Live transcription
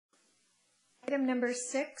Item number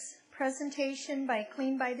 6, presentation by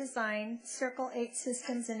Clean by Design, Circul8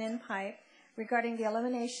 Systems and In-Pipe regarding the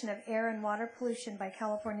elimination of air and water pollution by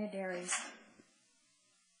California dairies.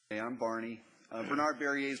 Hey, I'm Barney. Bernard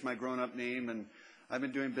Barrier is my grown-up name, and I've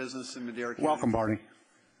been doing business in Madera County. Welcome, Barney.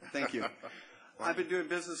 Thank you. I've been doing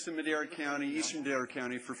business in Madera County, eastern Madera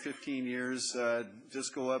County, for 15 years.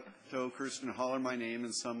 Just go up to Oakhurst and holler my name,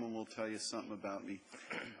 and someone will tell you something about me.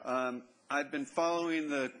 I've been following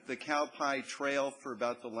the cow pie trail for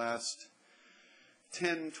about the last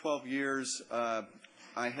 10, 12 years.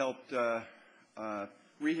 I helped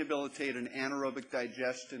rehabilitate an anaerobic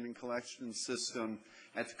digestion and collection system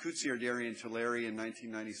at the Coutier Dairy in Tulare in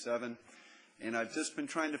 1997. And I've just been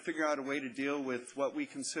trying to figure out a way to deal with what we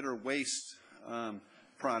consider waste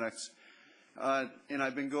products. And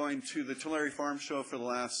I've been going to the Tulare Farm Show for the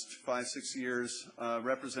last 5, 6 years,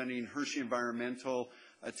 representing Hershey Environmental,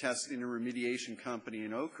 a testing and remediation company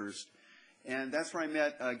in Oakhurst. And that's where I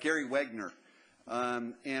met Gary Wegner.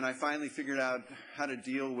 And I finally figured out how to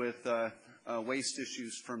deal with waste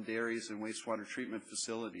issues from dairies and wastewater treatment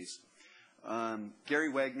facilities.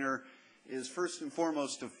 Gary Wegner is first and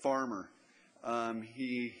foremost a farmer.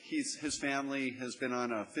 His family has been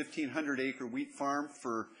on a 1,500-acre wheat farm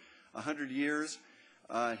for 100 years.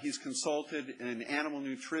 He's consulted in animal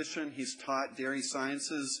nutrition. He's taught dairy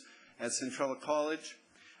sciences at Centrella College.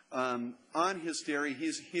 On his dairy,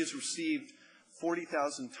 he's received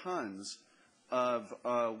 40,000 tons of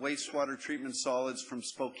wastewater treatment solids from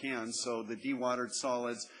Spokane, so the dewatered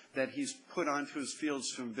solids that he's put onto his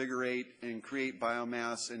fields to invigorate and create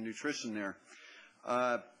biomass and nutrition there.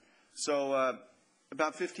 About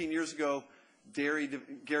 15 years ago, Gary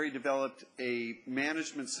developed a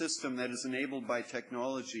management system that is enabled by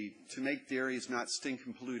technology to make dairies not stink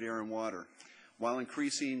and pollute air and water, while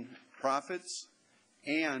increasing profits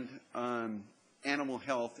and animal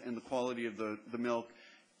health and the quality of the milk.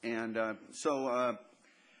 And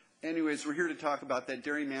anyways, we're here to talk about that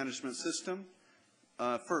dairy management system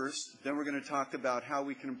first. Then we're going to talk about how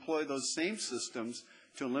we can employ those same systems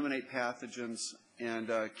to eliminate pathogens and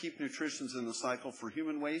keep nutrients in the cycle for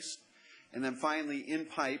human waste. And then finally,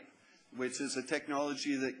 In-Pipe, which is a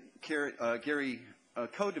technology that Gary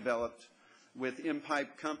co-developed with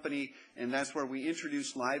In-Pipe Company, and that's where we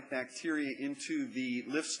introduce live bacteria into the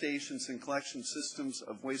lift stations and collection systems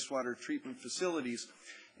of wastewater treatment facilities,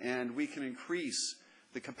 and we can increase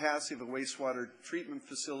the capacity of a wastewater treatment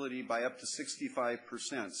facility by up to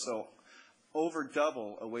 65%. So over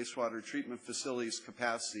double a wastewater treatment facility's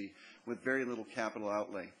capacity with very little capital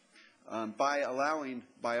outlay. By allowing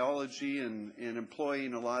biology and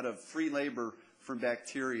employing a lot of free labor from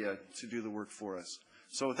bacteria to do the work for us.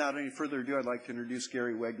 So without any further ado, I'd like to introduce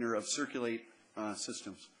Gary Wegner of Circul8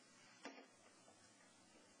 Systems.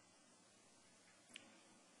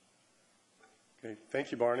 Okay,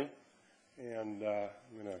 thank you, Barney. And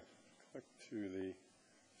I'm going to click to the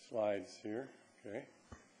slides here. Okay,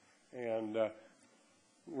 and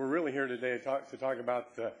we're really here today to talk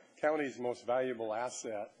about the county's most valuable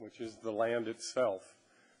asset, which is the land itself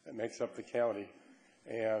that makes up the county,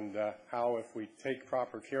 and how, if we take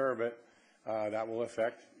proper care of it, that will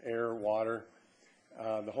affect air, water,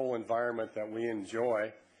 the whole environment that we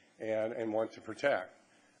enjoy and want to protect.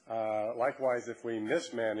 Likewise, if we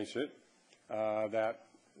mismanage it, that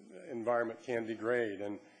environment can degrade.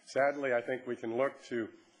 And sadly, I think we can look to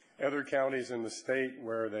other counties in the state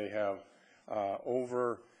where they have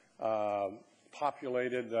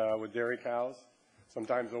populated with dairy cows,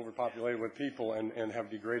 sometimes overpopulated with people, and have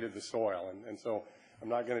degraded the soil. And so I'm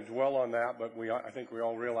not going to dwell on that, but I think we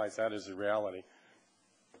all realize that is a reality.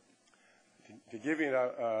 To give you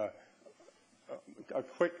a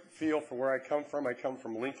quick feel for where I come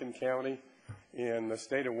from Lincoln County in the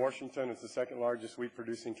state of Washington. It's the second largest wheat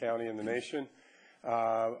producing county in the nation.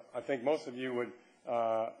 I think most of you would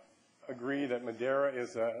agree that Madera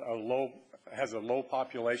is has a low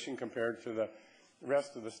population compared to the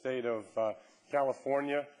rest of the state of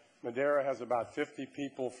California. Madera has about 50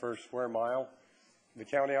 people per square mile. The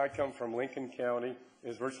county I come from, Lincoln County,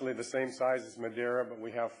 is virtually the same size as Madera, but we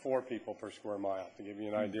have 4 people per square mile, to give you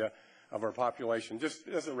an idea of our population, just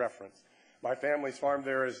as a reference. My family's farmed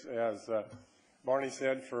there, as Barney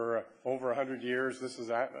said, for over 100 years. This is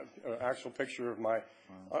an actual picture of my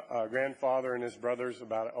grandfather and his brothers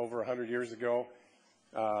about over 100 years ago,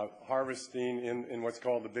 harvesting in what's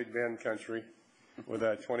called the Big Bend country with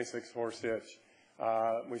a 26-horse hitch.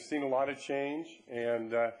 We've seen a lot of change,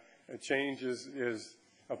 and change is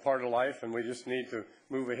a part of life, and we just need to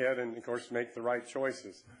move ahead and, of course, make the right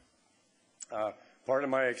choices. Part of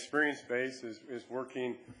my experience base is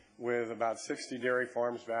working with about 60 dairy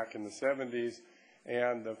farms back in the 70s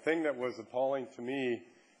And the thing that was appalling to me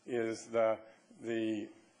is the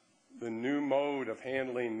new mode of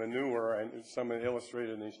handling manure, and some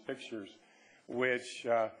illustrated in these pictures, which,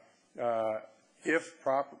 if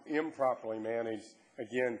improperly managed,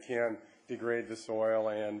 again, can degrade the soil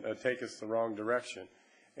and take us the wrong direction.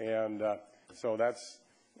 And so that's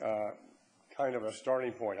kind of a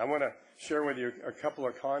starting point. I want to share with you a couple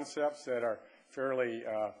of concepts that are fairly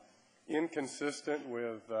inconsistent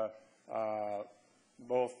with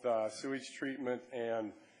both sewage treatment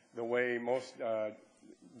and the way most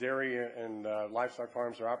dairy and livestock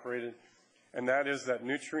farms are operated, and that is that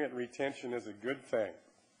nutrient retention is a good thing.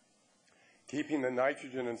 Keeping the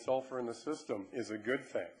nitrogen and sulfur in the system is a good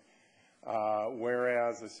thing,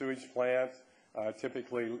 whereas a sewage plant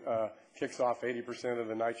typically kicks off 80% of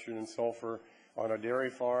the nitrogen and sulfur. On a dairy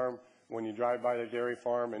farm, when you drive by the dairy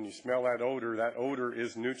farm and you smell that odor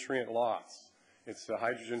is nutrient loss. It's the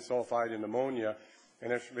hydrogen sulfide and ammonia,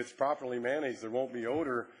 and if it's properly managed, there won't be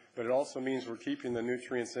odor, but it also means we're keeping the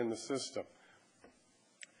nutrients in the system.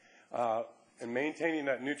 And maintaining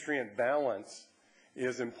that nutrient balance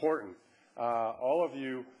is important. All of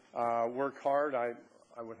you work hard, I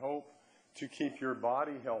would hope, to keep your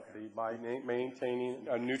body healthy by maintaining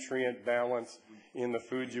a nutrient balance in the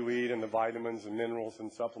food you eat and the vitamins and minerals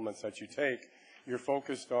and supplements that you take. You're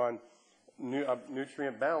focused on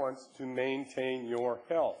nutrient balance to maintain your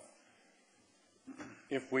health.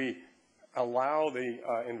 If we allow the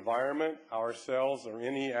environment, ourselves, or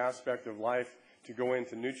any aspect of life to go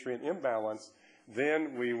into nutrient imbalance,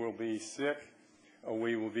 then we will be sick,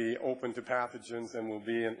 we will be open to pathogens, and we'll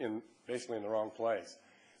be basically in the wrong place.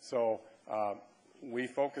 So we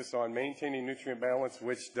focus on maintaining nutrient balance,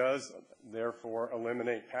 which does therefore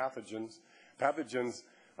eliminate pathogens. Pathogens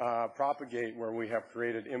propagate where we have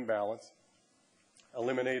created imbalance,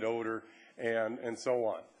 eliminate odor, and so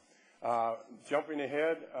on. Jumping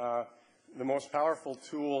ahead, the most powerful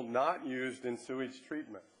tool not used in sewage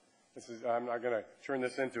treatment. I'm not going to turn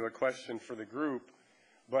this into a question for the group,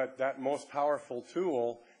 but that most powerful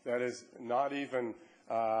tool that is not even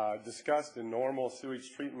discussed in normal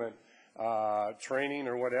sewage treatment training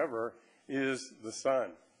or whatever is the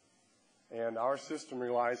sun. And our system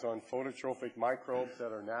relies on phototrophic microbes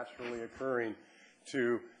that are naturally occurring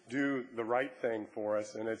to do the right thing for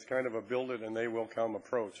us, and it's kind of a build it and they will come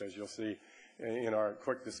approach, as you'll see in our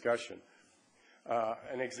quick discussion.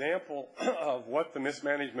 An example of what the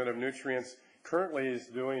mismanagement of nutrients currently is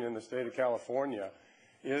doing in the state of California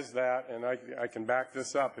is that, and I can back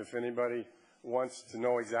this up if anybody wants to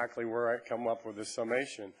know exactly where I come up with this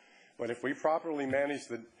summation, but if we properly manage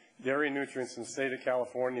the dairy nutrients in the state of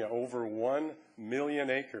California, over 1 million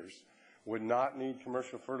acres would not need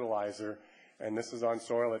commercial fertilizer, and this is on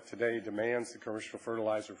soil that today demands the commercial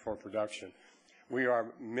fertilizer for production. We are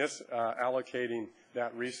misallocating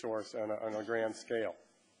that resource on a grand scale.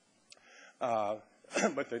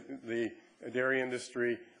 But the dairy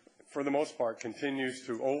industry, for the most part, continues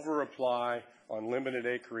to over-apply on limited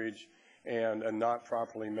acreage and not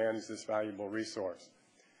properly manage this valuable resource.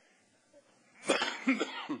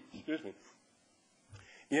 Excuse me.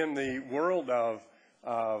 In the world of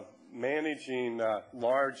managing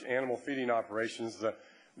large animal feeding operations,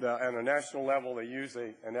 on a national level, they use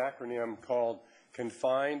an acronym called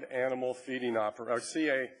Confined Animal Feeding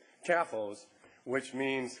Operations, CAFOs, which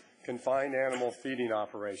means Confined Animal Feeding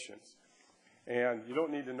Operations. And you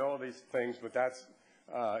don't need to know these things, but that's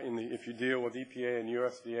if you deal with EPA and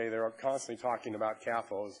USDA, they're constantly talking about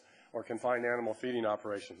CAFOs, or Confined Animal Feeding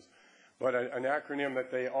Operations. But an acronym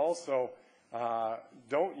that they also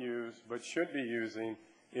don't use but should be using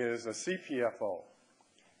is a CPFO.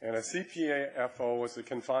 And a CPFO is a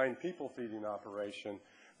Confined People Feeding Operation,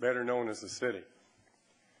 better known as a city.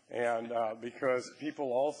 And because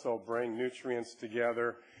people also bring nutrients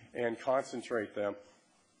together and concentrate them.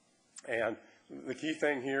 And the key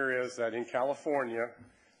thing here is that in California,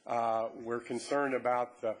 we're concerned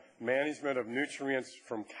about the management of nutrients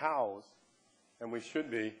from cows, and we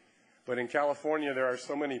should be. But in California, there are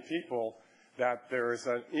so many people that there is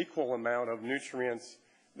an equal amount of nutrients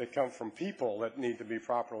that come from people that need to be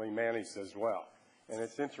properly managed as well. And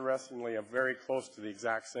it's interestingly very close to the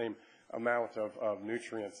exact same amount of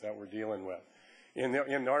nutrients that we're dealing with.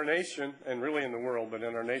 In our nation, and really in the world, but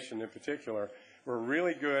in our nation in particular, we're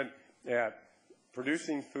really good at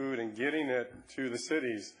producing food and getting it to the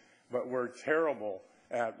cities, but we're terrible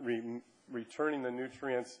at returning the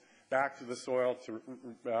nutrients back to the soil to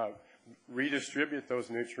redistribute those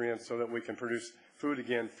nutrients so that we can produce food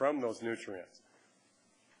again from those nutrients.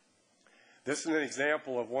 This is an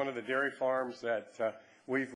example of one of the dairy farms that we've